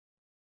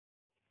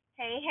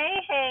Hey, hey,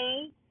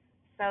 hey.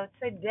 So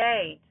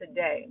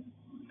today,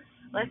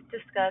 let's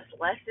discuss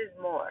less is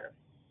more.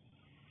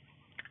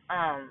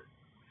 Um,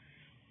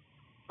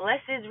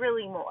 Less is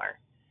really more.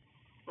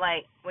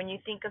 Like when you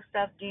think of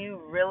stuff, do you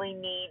really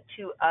need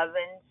two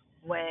ovens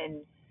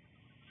when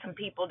some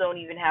people don't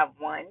even have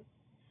one?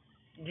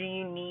 Do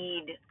you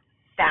need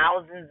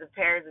thousands of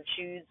pairs of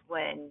shoes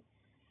when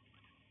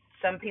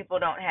some people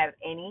don't have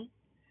any?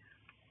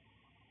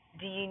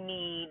 Do you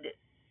need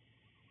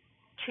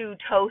two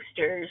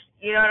toasters?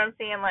 You know what I'm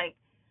saying? Like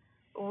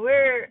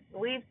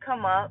we've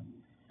come up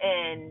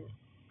in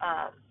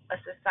a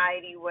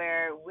society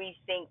where we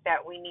think that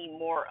we need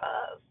more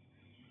of,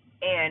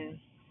 and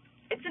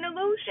it's an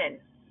illusion.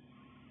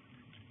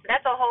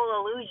 That's a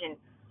whole illusion.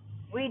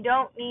 We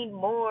don't need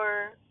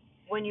more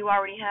when you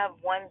already have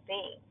one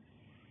thing.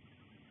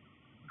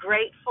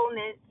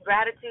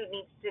 Gratitude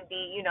needs to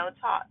be,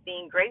 taught.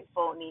 Being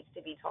grateful needs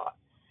to be taught.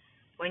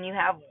 When you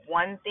have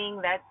one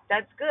thing,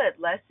 that's good.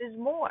 Less is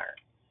more.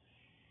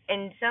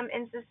 In some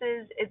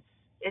instances,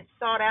 it's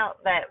sought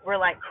out that we're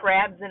like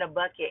crabs in a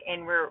bucket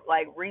and we're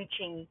like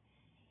reaching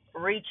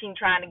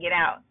trying to get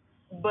out.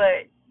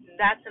 But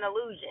that's an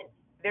illusion.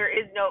 There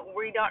is no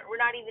we're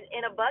not even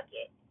in a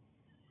bucket.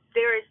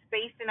 There is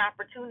space and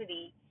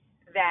opportunity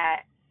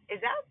that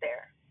is out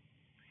there.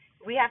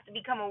 We have to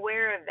become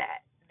aware of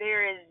that.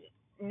 There is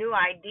new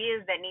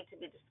ideas that need to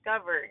be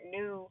discovered,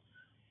 new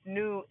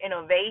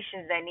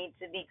innovations that need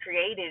to be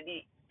created.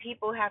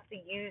 People have to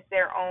use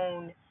their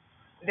own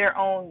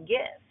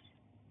gifts.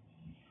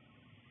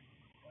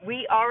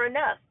 We are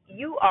enough.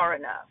 You are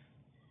enough.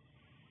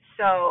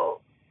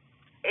 So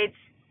it's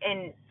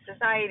in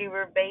society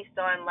we're based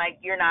on like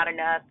you're not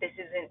enough, this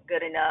isn't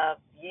good enough,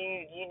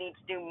 you need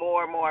to do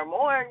more.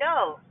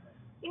 No.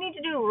 You need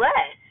to do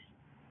less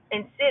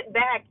and sit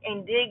back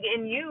and dig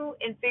in you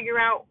and figure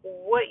out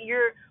what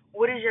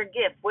is your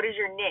gift, what is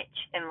your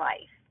niche in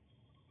life.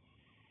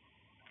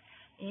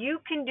 You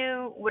can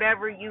do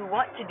whatever you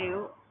want to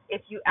do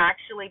if you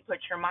actually put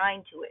your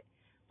mind to it.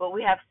 But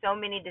we have so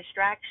many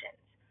distractions,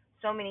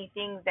 so many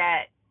things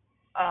that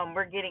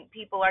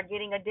people are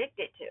getting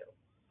addicted to.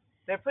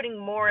 They're putting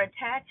more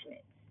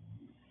attachments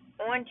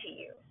onto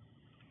you,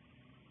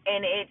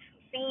 and it's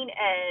seen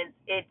as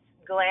it's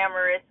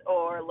glamorous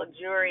or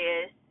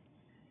luxurious,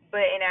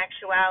 but in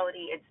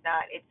actuality, it's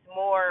not. It's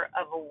more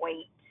of a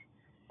weight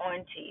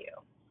onto you.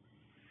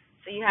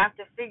 So you have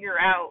to figure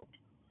out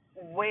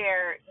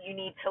where you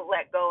need to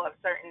let go of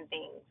certain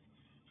things,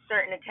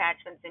 certain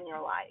attachments in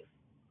your life.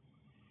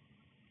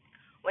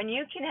 When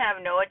you can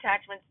have no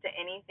attachments to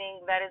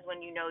anything, that is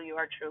when you know you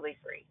are truly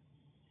free.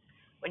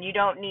 When you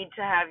don't need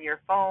to have your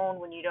phone,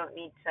 when you don't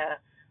need to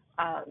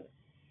um,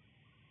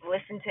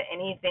 listen to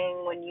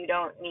anything, when you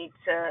don't need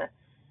to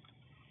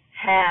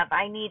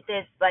I need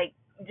this, like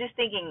just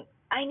thinking,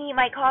 I need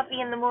my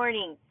coffee in the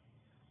morning,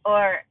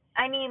 or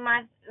I need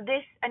my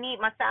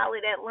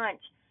salad at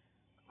lunch.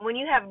 When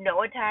you have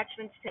no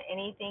attachments to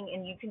anything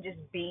and you can just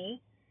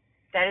be,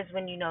 that is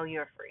when you know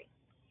you're free.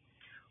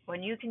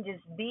 When you can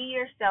just be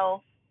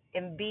yourself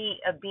and be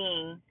a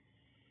being,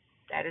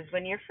 that is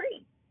when you're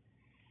free.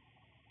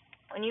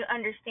 When you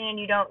understand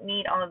you don't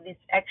need all of this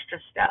extra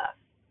stuff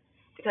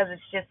because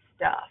it's just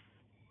stuff.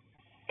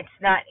 It's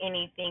not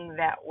anything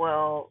that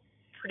will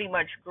pretty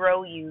much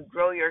grow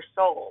your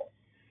soul.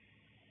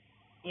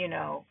 You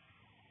know,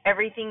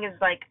 everything is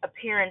like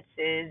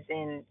appearances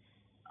and,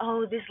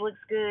 oh, this looks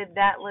good,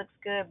 that looks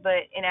good,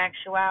 but in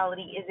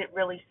actuality, is it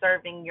really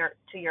serving your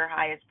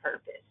highest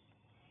purpose?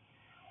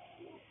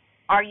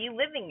 Are you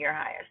living your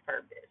highest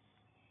purpose?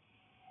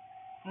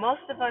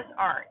 Most of us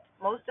aren't.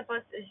 Most of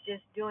us is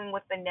just doing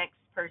what the next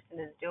person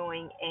is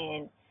doing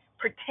and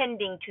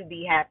pretending to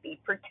be happy,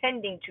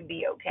 pretending to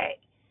be okay,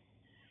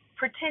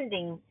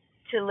 pretending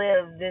to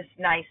live this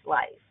nice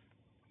life.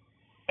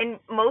 And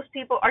most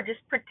people are just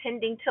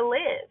pretending to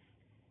live.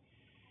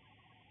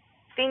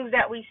 Things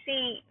that we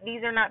see,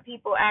 these are not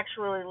people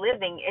actually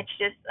living. It's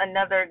just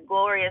another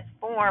glorious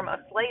form of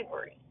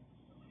slavery.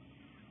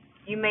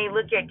 You may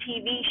look at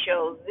TV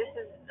shows.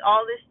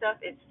 All this stuff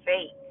is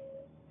fake.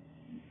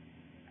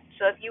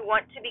 So if you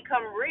want to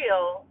become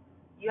real,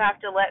 you have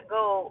to let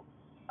go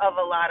of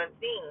a lot of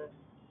things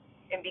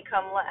and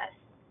become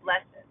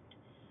lessened.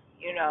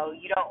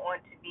 You don't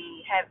want to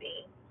be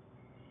heavy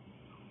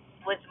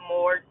with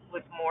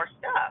more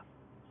stuff.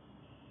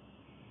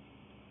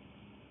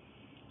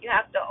 You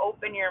have to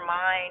open your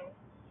mind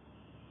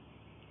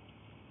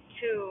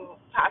to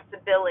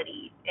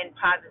possibilities and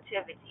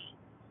positivity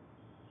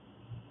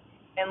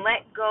and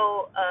let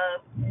go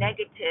of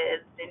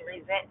negatives and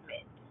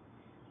resentment.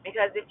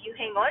 Because if you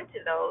hang on to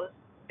those,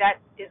 that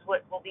is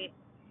what will be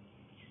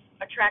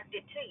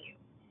attracted to you.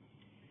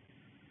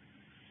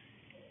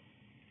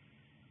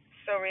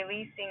 So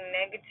releasing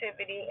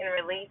negativity and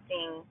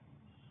releasing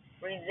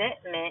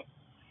resentment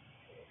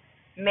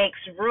makes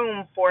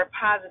room for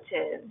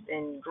positives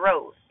and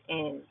growth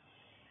and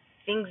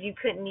things you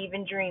couldn't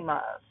even dream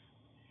of.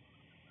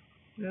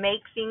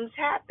 Make things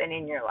happen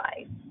in your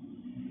life.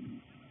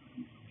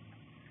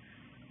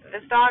 The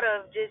thought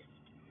of just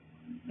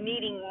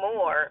needing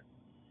more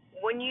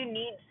when you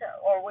need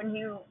or when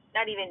you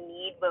not even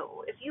need, but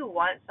if you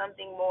want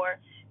something more,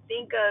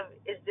 think of,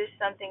 is this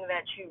something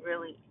that you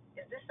really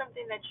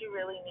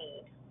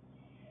need,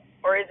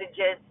 or is it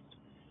just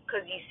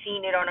because you've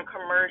seen it on a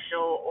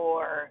commercial,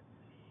 or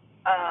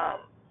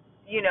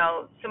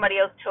somebody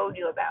else told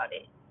you about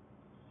it.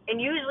 And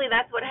usually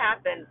that's what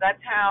happens.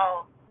 That's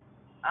how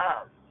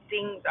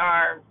things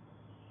are,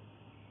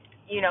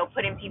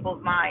 put in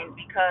people's minds,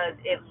 because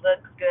it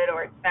looks good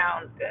or it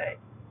sounds good.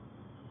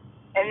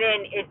 And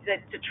then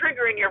it's a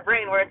trigger in your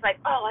brain where it's like,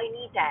 oh, I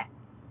need that.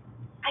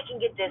 I can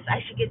get this. I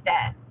should get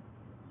that.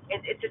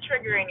 It's a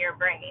trigger in your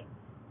brain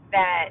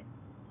that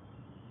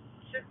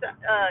just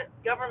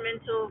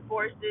governmental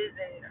forces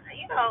and,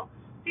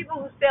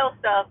 people who sell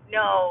stuff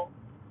know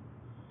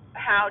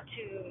how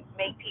to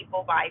make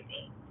people buy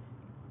things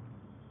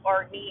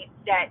or need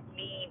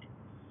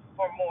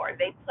for more.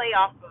 They play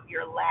off of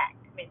your lack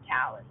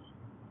mentality.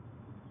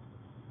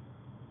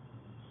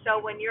 So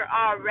when you're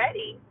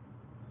already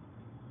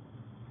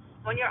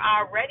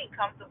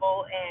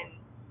comfortable and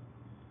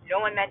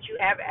knowing that you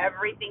have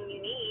everything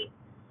you need,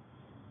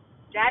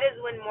 that is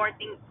when more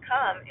things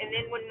come. And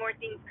then when more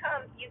things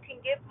come, you can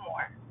give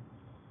more.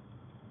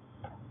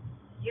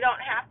 You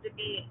don't have to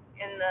be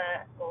in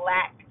the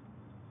lack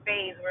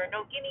phase where,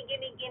 no, gimme,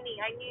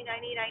 I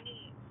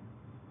need.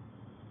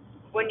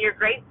 When you're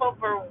grateful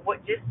for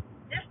what just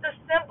the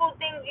simple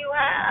things you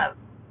have,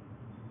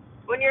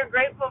 when you're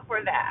grateful for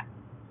that,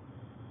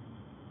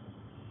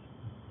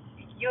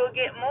 you'll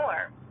get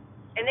more.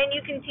 And then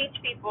you can teach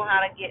people how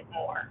to get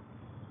more.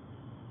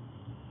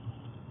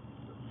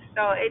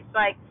 So it's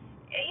like,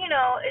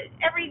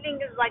 everything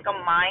is like a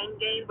mind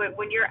game, but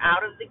when you're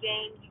out of the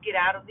game, you get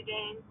out of the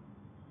game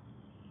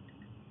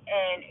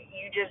and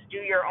you just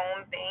do your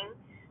own thing.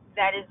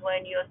 That is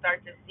when you'll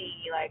start to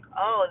see, like,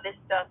 oh, this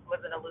stuff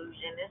was an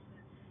illusion. This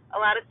is a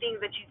lot of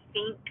things that you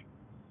think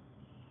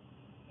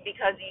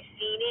because you've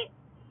seen it,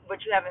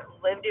 but you haven't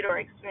lived it or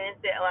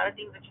experienced it. A lot of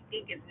things that you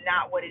think is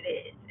not what it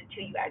is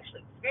until you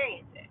actually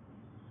experience it.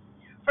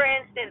 For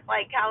instance,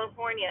 like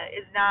California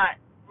is not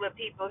what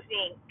people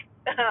think.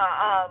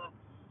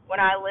 When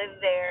I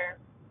lived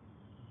there,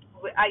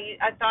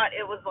 I thought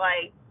it was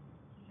like,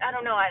 I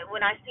don't know.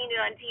 When I seen it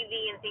on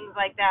TV and things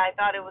like that, I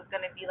thought it was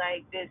gonna be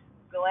like this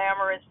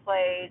glamorous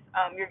place.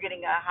 You're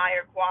getting a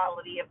higher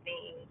quality of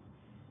things.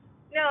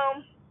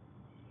 No,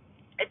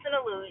 it's an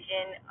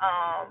illusion.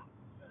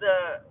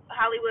 The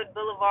Hollywood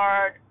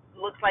Boulevard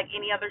looks like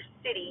any other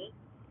city.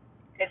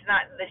 It's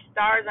not. The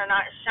stars are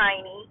not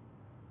shiny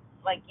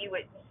like you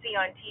would see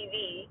on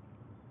TV.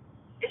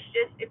 It's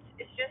just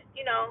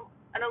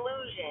an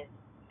illusion,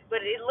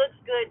 but it looks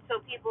good,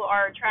 so people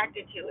are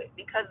attracted to it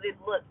because it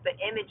looks, the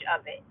image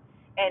of it,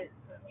 and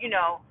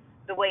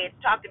the way it's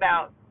talked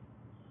about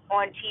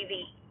on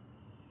TV,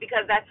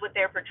 because that's what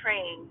they're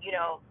portraying.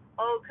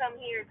 Oh, come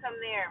here, come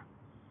there,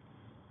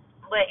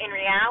 but in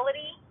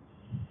reality,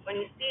 when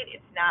you see it,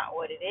 it's not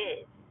what it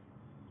is.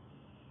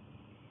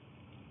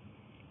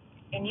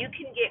 And you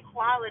can get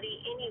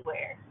quality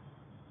anywhere.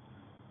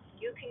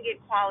 You can get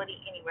quality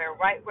anywhere,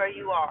 right where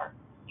you are.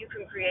 You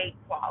can create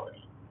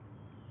quality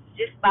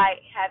just by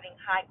having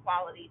high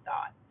quality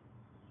thoughts.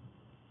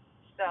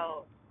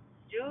 So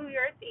do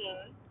your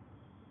thing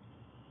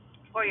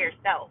for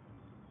yourself.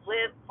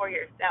 Live for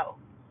yourself.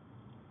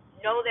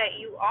 Know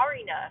that you are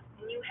enough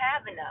and you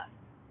have enough.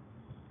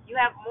 You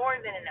have more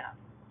than enough.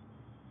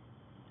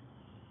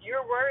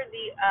 You're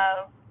worthy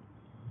of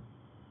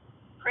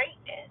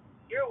greatness.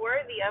 You're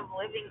worthy of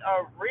living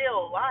a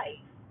real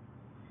life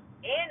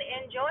and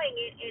enjoying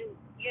it, and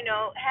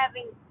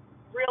having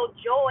real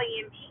joy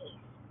and peace.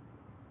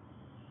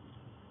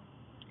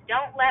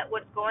 Don't let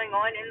what's going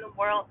on in the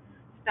world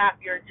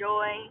stop your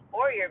joy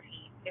or your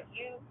peace. If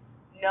you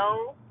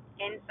know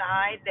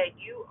inside that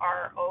you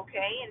are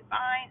okay and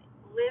fine,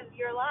 live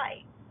your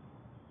life.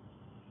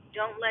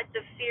 Don't let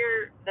the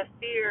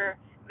fear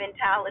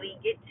mentality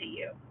get to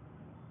you.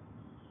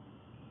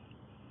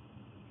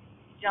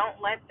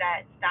 Don't let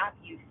that stop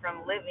you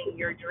from living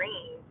your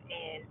dreams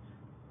and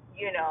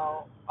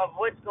of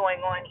what's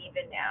going on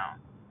even now.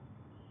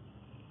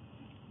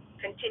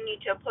 Continue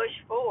to push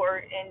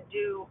forward and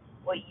do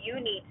what you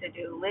need to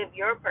do. Live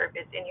your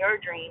purpose and your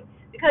dream,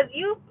 because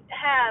you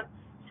have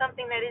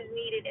something that is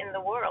needed in the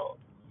world.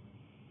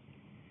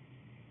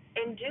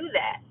 And do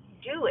that.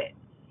 Do it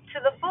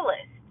to the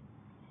fullest,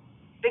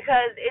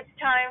 because it's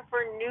time for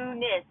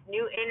newness,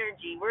 new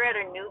energy. We're at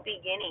a new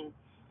beginning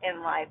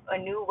in life, a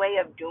new way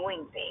of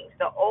doing things.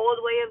 The old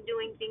way of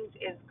doing things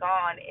is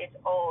gone. It's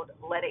old.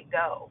 Let it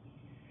go.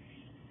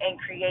 And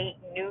create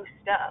new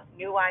stuff,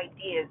 new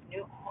ideas,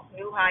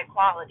 new high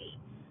quality,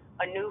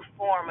 a new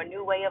form, a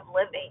new way of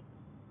living.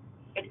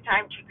 It's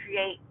time to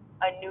create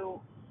a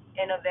new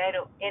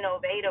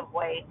innovative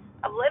way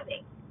of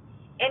living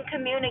and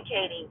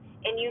communicating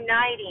and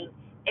uniting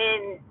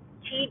and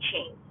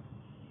teaching,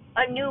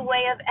 a new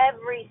way of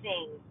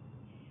everything.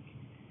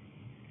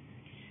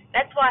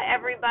 That's why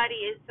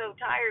everybody is so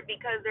tired,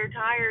 because they're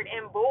tired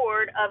and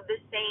bored of the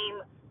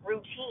same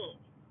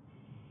routine.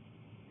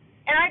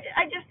 And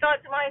I just thought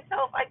to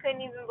myself, I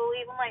couldn't even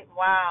believe. I'm like,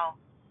 wow,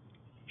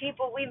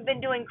 people, we've been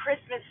doing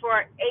Christmas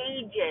for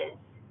ages.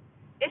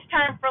 It's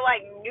time for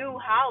like new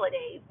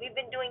holidays. We've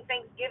been doing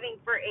Thanksgiving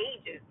for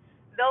ages.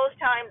 Those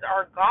times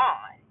are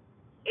gone.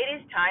 It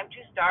is time to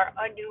start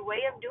a new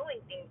way of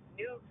doing things,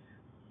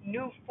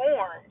 new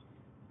forms,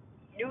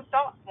 new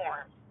thought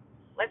forms.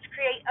 Let's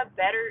create a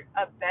better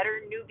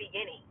new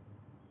beginning.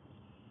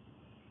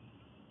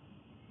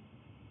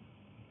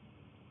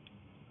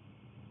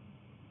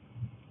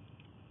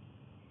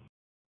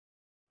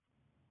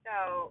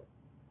 So,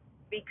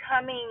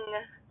 becoming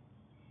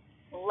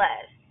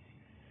less,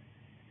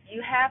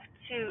 you have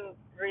to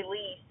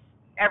release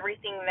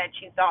everything that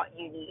you thought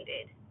you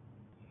needed.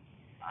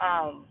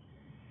 Um,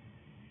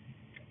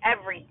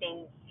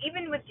 Everything,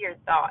 even with your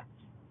thoughts.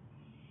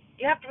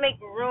 You have to make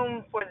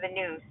room for the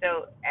new.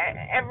 So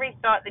every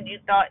thought that you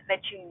thought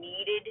that you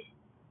needed,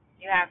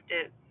 you have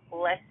to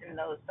lessen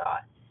those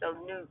thoughts. So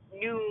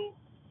new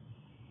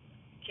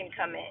can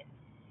come in.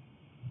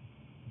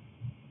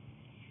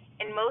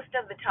 And most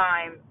of the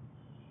time,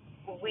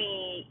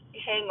 we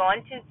hang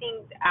on to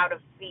things out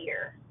of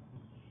fear.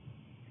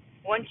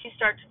 Once you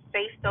start to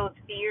face those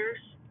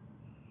fears,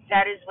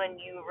 that is when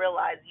you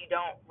realize you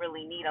don't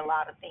really need a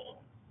lot of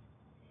things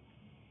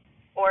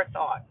or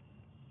thoughts.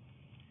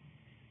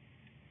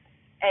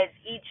 As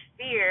each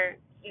fear,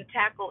 you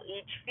tackle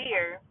each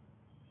fear,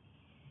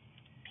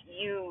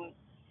 you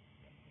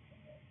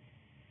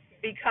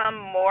become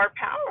more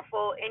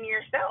powerful in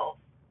yourself.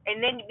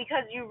 And then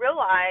because you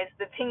realize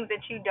the things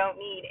that you don't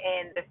need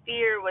and the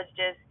fear was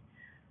just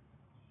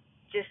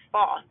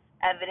false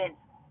evidence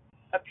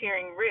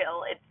appearing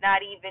real. It's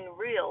not even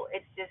real.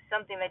 It's just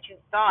something that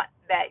you thought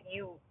that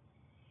you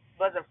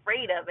was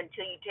afraid of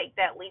until you take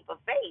that leap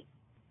of faith.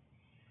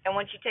 And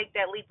once you take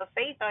that leap of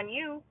faith on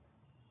you,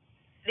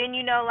 then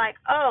you know like,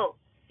 oh,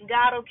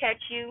 God will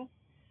catch you.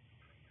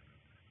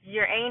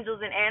 Your angels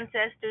and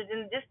ancestors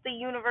and just the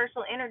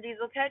universal energies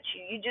will catch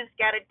you. You just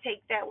got to take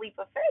that leap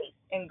of faith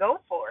and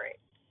go for it.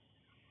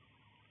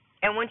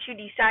 And once you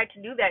decide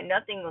to do that,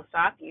 nothing will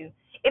stop you.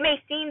 It may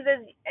seem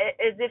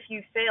as if you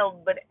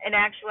failed, but in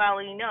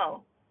actuality,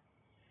 no.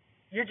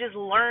 You're just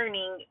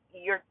learning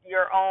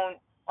your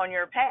own on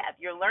your path.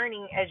 You're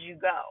learning as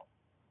you go.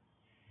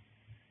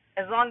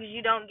 As long as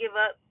you don't give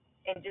up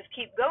and just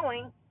keep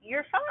going,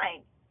 you're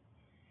fine.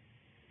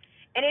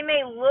 And it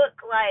may look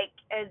like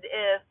as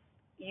if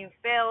you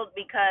failed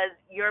because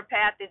your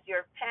path is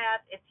your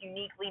path. It's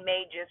uniquely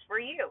made just for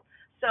you.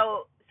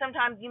 So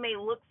sometimes you may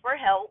look for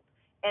help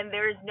and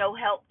there is no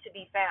help to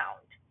be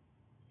found.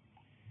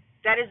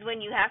 That is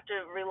when you have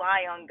to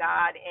rely on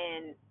God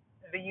and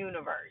the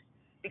universe,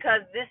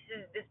 because this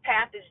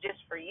path is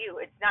just for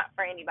you. It's not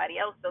for anybody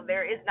else. So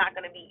there is not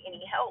going to be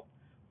any help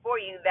for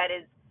you that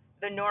is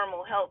the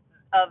normal help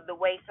of the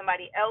way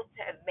somebody else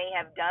may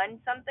have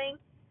done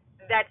something.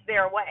 That's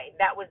their way.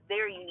 That was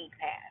their unique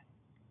path.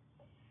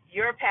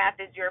 Your path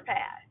is your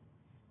path.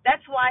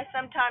 That's why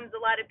sometimes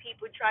a lot of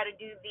people try to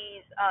do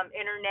these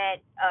internet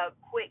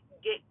quick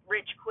get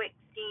rich quick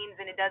schemes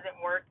and it doesn't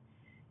work.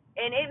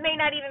 And it may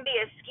not even be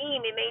a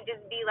scheme. It may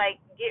just be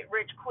like get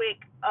rich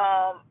quick.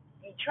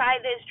 You try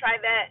this, try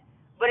that,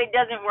 but it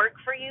doesn't work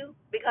for you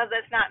because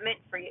that's not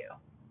meant for you.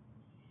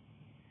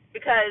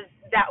 Because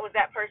that was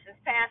that person's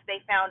path.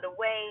 They found a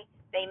way.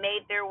 They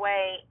made their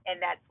way, and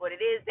that's what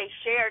it is. They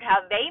shared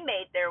how they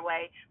made their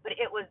way, but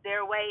it was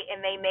their way,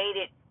 and they made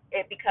it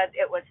because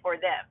it was for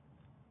them.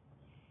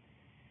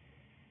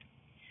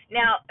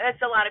 Now, that's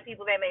a lot of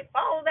people that may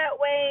follow that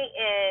way,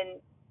 and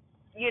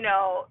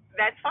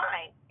that's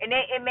fine, and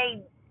it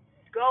may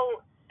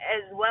go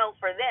as well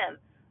for them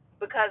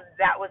because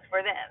that was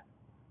for them.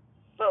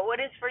 But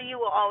what is for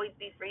you will always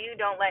be for you.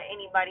 Don't let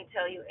anybody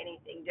tell you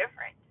anything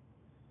different.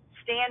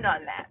 Stand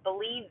on that.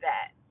 Believe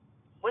that.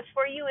 What's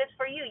for you is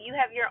for you. You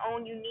have your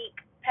own unique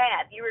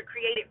path. You were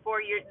created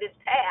for this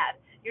path.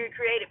 You were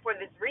created for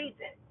this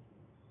reason.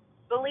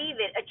 Believe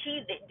it.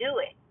 Achieve it.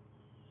 Do it.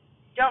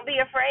 Don't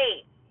be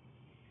afraid.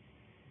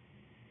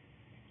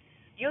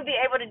 You'll be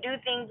able to do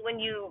things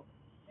when you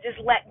just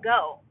let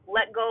go.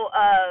 Let go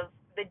of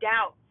the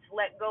doubts.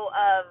 Let go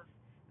of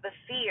the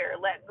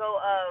fear. Let go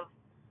of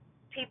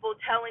people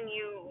telling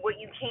you what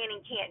you can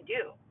and can't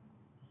do.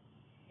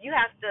 You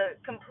have to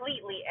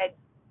completely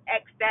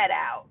X that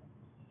out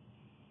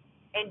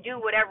and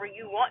do whatever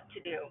you want to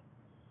do,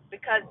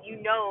 because you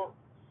know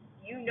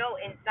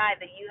inside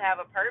that you have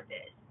a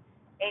purpose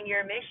and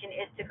your mission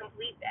is to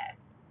complete that.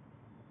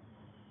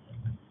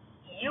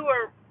 You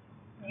are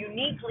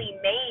uniquely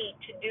made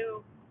to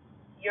do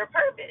your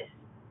purpose.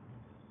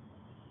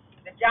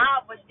 The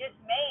job was just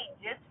made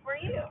just for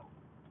you.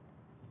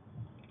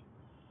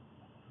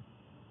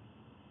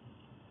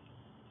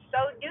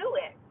 So do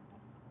it.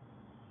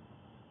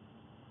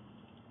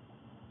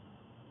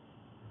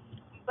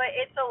 But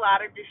it's a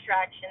lot of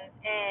distractions,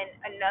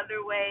 and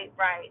another way,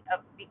 right, of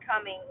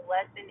becoming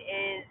lesson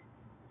is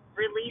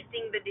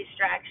releasing the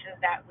distractions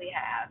that we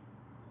have.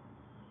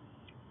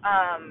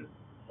 Um,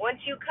 Once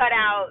you cut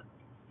out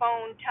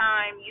phone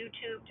time,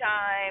 YouTube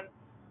time,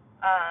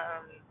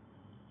 um,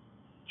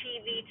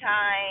 TV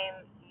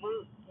time,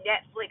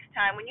 Netflix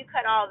time. When you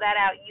cut all that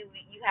out, you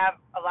have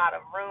a lot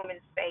of room and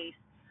space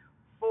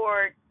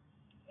for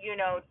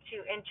to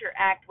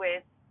interact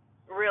with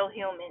real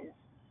humans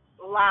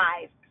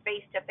live,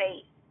 face to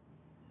face.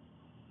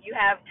 You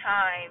have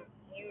time.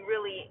 You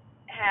really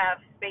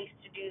have space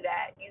to do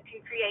that. You can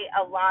create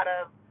a lot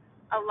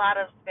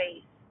of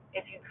space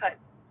if you cut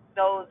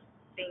those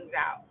things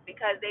out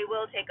because they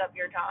will take up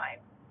your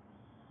time.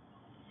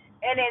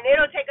 And then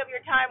it'll take up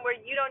your time where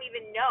you don't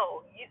even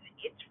know.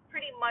 It's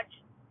pretty much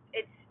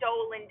it's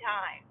stolen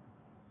time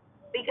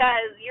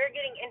because you're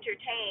getting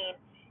entertained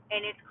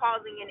and it's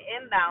causing an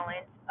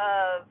imbalance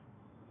of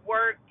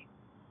work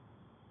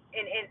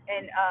and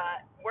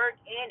work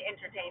and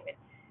entertainment.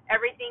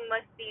 Everything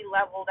must be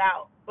leveled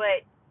out,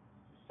 but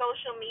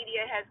social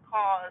media has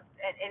caused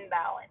an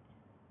imbalance,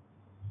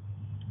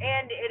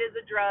 and it is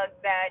a drug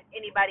that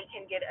anybody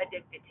can get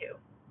addicted to.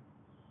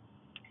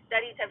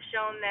 Studies have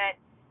shown that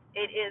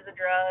it is a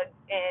drug,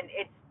 and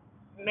it's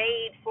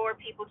made for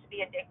people to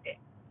be addicted.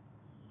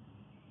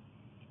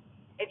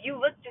 If you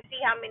look to see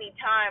how many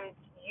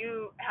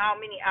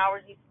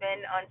hours you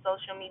spend on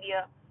social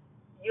media,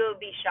 you'll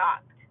be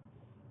shocked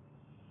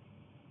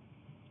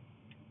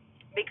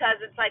because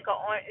it's like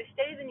it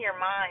stays in your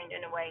mind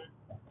in a way.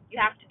 You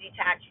have to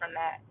detach from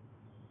that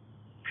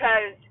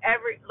because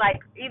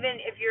even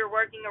if you're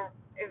working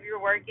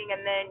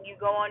and then you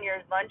go on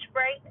your lunch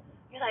break,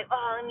 you're like,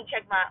 oh, let me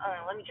check my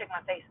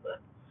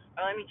Facebook,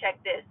 or let me check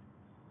this.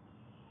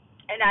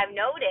 And I've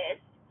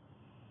noticed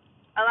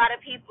a lot of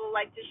people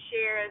like to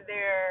share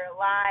their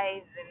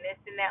lives and this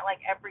and that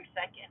like every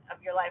second of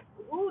your life.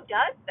 Who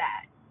does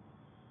that?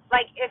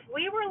 Like if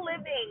we were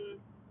living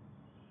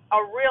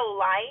a real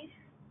life,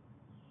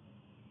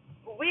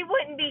 we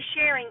wouldn't be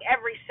sharing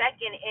every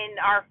second in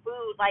our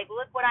food. Like,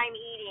 look what I'm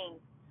eating.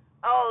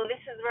 Oh,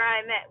 this is where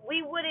I'm at.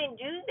 We wouldn't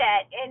do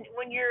that. And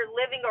when you're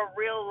living a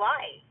real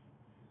life,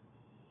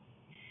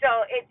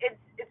 so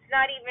it's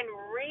not even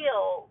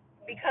real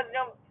because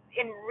no,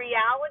 in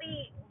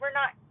reality, we're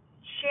not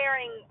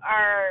sharing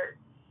our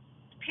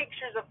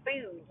pictures of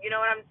food. You know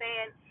what I'm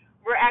saying?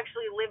 We're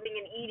actually living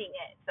and eating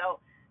it.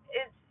 So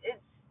it's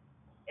it's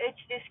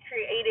it's just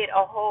created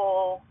a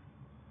whole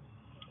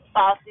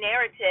false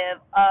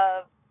narrative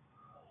of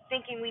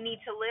thinking we need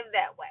to live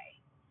that way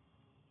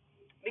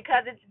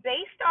because it's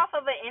based off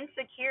of an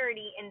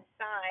insecurity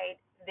inside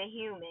the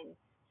human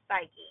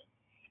psyche.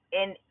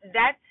 And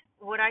that's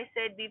what I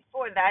said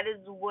before. That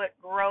is what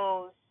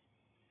grows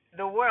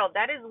the world.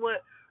 That is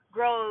what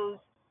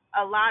grows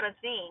a lot of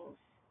things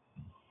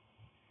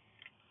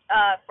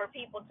for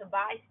people to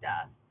buy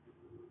stuff,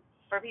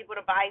 for people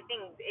to buy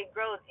things. It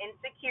grows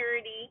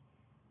insecurity.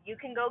 You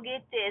can go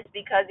get this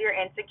because you're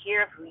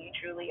insecure of who you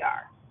truly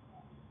are.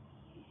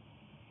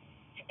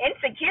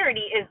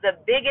 Insecurity is the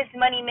biggest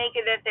money maker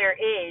that there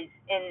is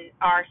in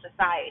our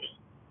society.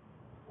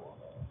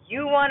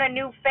 You want a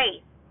new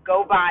face,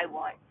 go buy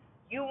one.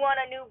 You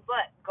want a new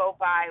butt, go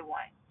buy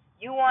one.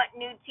 You want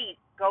new teeth,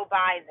 go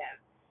buy them.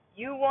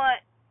 You want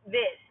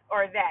this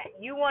or that.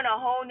 You want a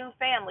whole new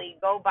family,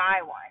 go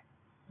buy one.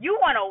 You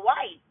want a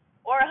wife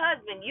or a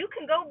husband, you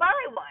can go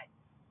buy one.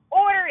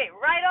 Order it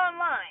right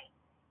online.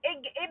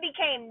 It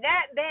became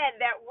that bad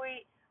that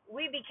we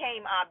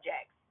became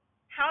objects.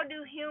 How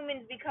do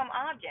humans become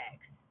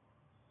objects?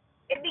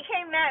 It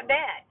became that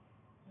bad.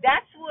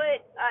 That's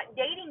what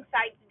dating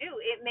sites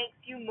do. It makes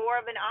you more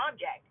of an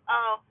object.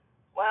 Oh,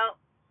 well,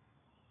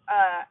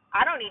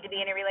 I don't need to be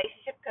in a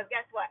relationship because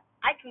guess what?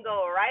 I can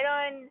go right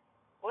on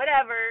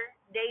whatever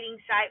dating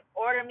site,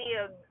 order me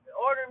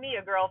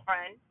a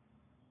girlfriend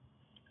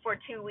for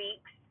 2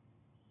 weeks.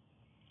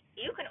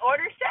 You can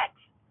order sex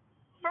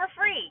for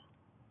free.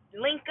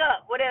 Link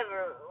up,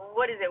 whatever.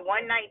 What is it?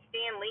 One night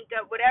stand, link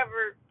up,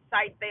 whatever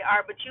sites they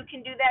are. But you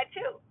can do that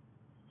too.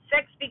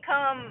 Sex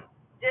become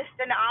just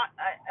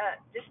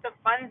a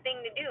fun thing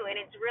to do, and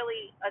it's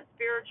really a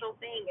spiritual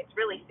thing. It's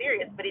really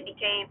serious, but it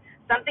became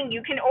something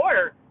you can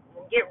order,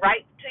 get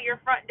right to your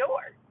front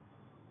door.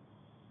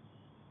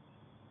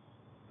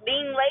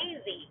 Being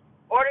lazy,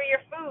 order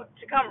your food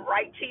to come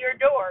right to your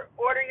door.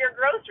 Order your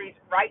groceries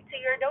right to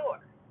your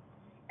door.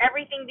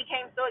 Everything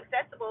became so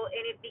accessible,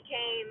 and it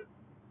became,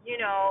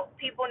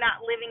 people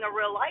not living a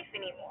real life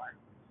anymore.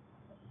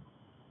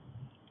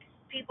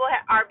 People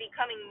are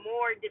becoming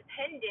more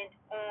dependent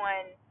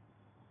on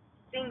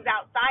things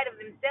outside of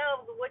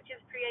themselves, which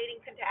is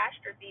creating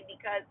catastrophe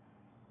because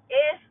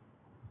if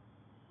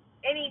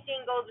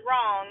anything goes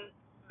wrong,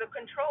 the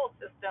control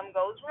system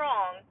goes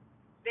wrong,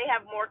 they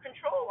have more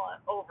control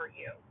over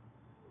you.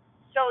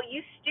 So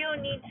you still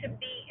need to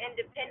be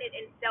independent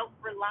and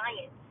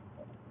self-reliant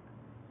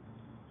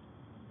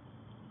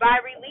by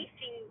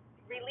releasing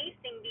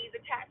these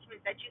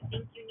attachments that you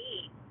think you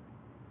need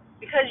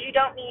because you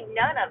don't need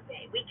none of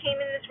it. We came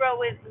in this world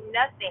with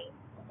nothing.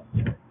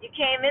 You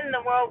came in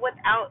the world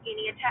without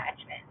any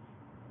attachments.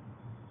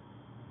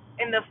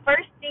 And the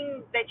first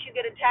thing that you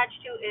get attached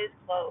to is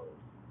clothes.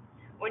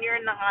 When you're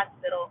in the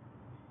hospital,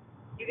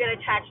 you get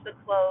attached to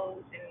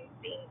clothes and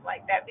things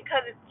like that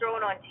because it's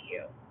thrown onto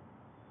you.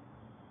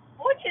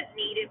 which is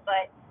needed,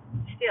 but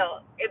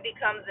still, it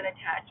becomes an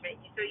attachment.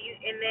 So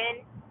and then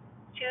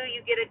two,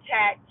 you get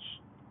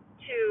attached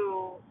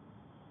to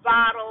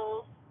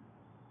bottles.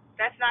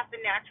 That's not the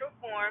natural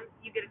form.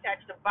 You get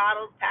attached to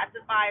bottles,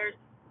 pacifiers,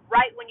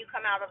 right when you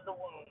come out of the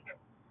womb.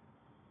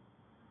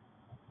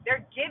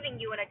 They're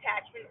giving you an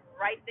attachment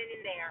right then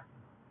and there,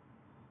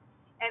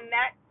 and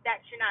that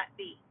should not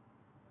be.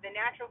 The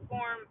natural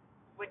form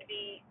would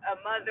be a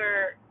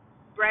mother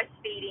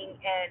breastfeeding,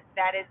 and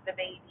that is the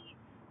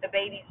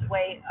baby's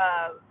way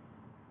of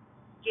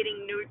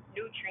getting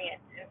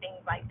nutrients and things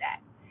like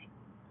that.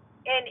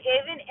 And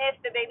even if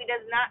the baby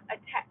does not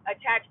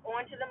attach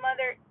onto the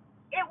mother,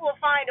 it will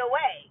find a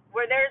way.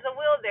 Where there's a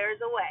will, there's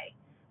a way.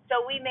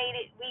 So we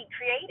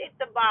created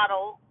the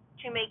bottle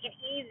to make it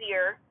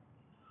easier,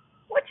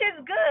 which is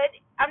good.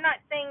 I'm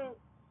not saying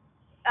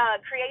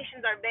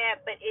creations are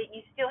bad, but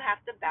you still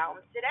have to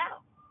balance it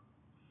out.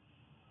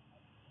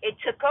 It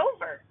took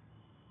over.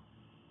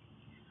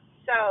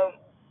 So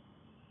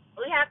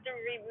we have to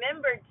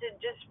remember to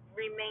just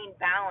remain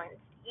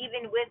balanced,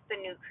 even with the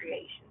new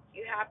creations.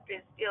 You have to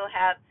still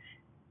have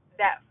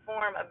that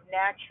form of the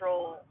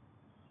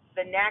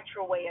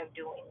natural way of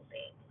doing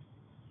things.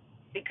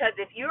 Because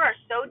if you are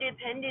so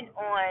dependent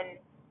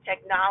on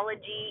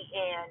technology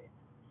and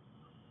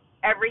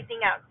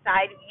everything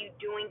outside of you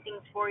doing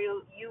things for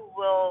you, you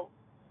will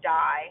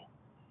die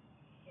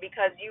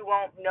because you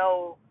won't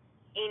know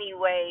any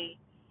way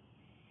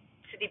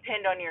to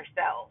depend on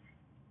yourself.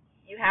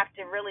 You have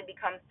to really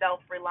become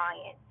self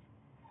reliant.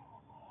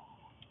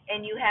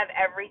 And you have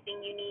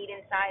everything you need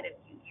inside of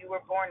you. You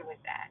were born with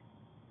that.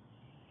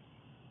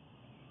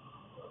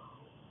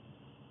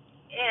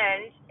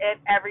 And if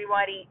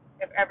everybody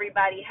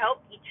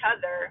helped each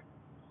other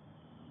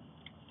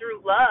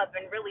through love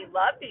and really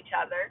loved each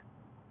other,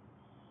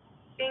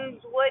 things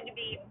would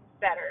be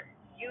better.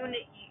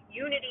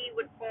 Unity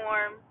would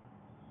form.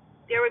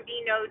 There would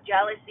be no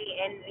jealousy,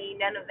 envy,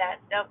 none of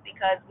that stuff,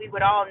 because we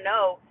would all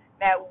know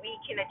that we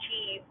can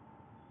achieve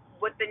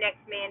what the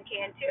next man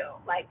can too.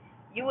 Like,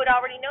 you would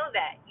already know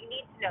that. You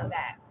need to know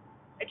that.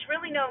 It's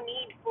really no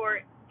need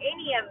for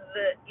any of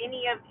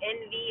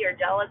envy or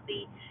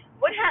jealousy.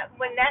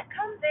 When that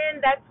comes in?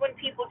 That's when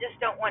people just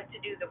don't want to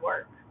do the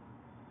work.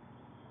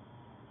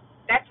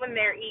 That's when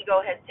their ego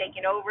has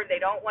taken over. They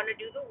don't want to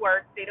do the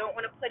work. They don't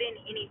want to put in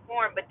any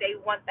form, but they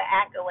want the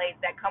accolades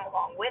that come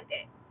along with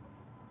it.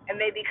 And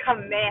they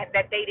become mad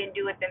that they didn't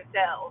do it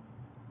themselves.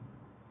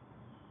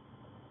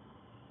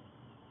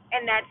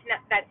 And that's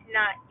not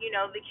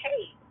the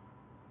case.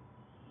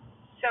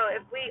 So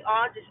if we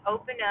all just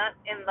open up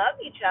and love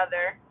each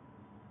other,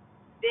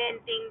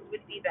 then things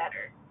would be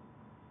better.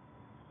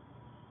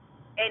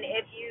 And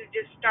if you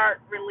just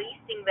start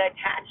releasing the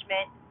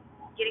attachment,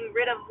 getting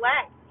rid of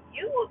lack,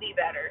 you will be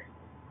better.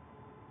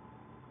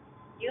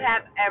 You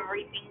have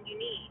everything you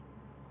need.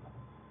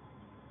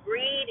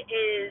 Greed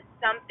is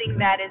something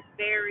that is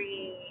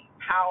very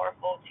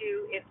powerful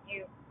too if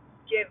you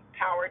give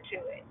power to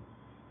it.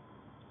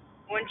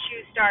 Once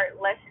you start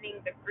lessening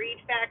the greed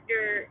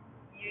factor,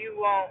 you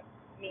won't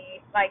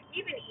need, like,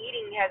 even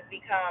eating has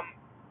become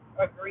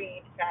a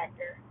greed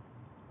factor.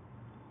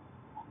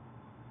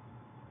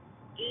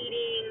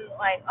 Eating,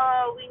 like,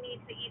 oh, we need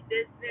to eat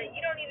this.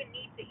 You don't even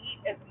need to eat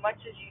as much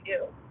as you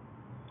do.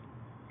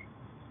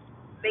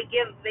 They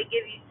give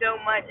you so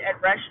much at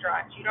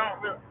restaurants. You don't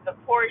really, the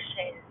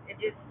portion. It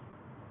just,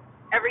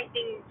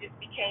 everything just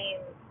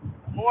became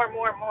more,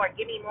 more, more.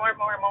 Give me more,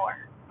 more,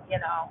 more. You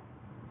know,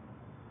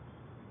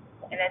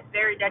 and it's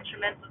very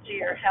detrimental to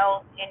your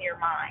health and your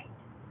mind.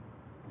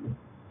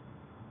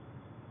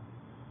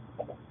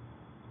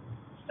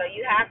 So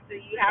you have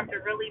to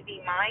really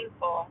be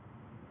mindful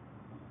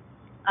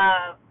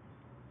of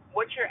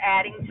what you're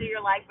adding to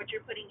your life, what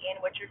you're putting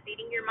in, what you're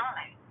feeding your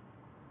mind.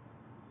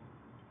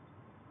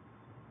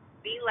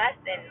 Be less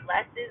than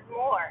less is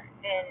more,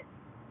 and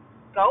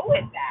go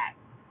with that,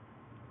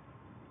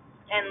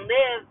 and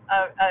live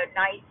a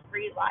nice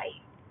free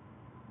life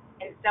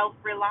and self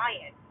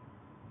reliance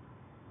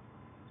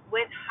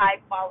with high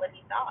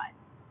quality thoughts.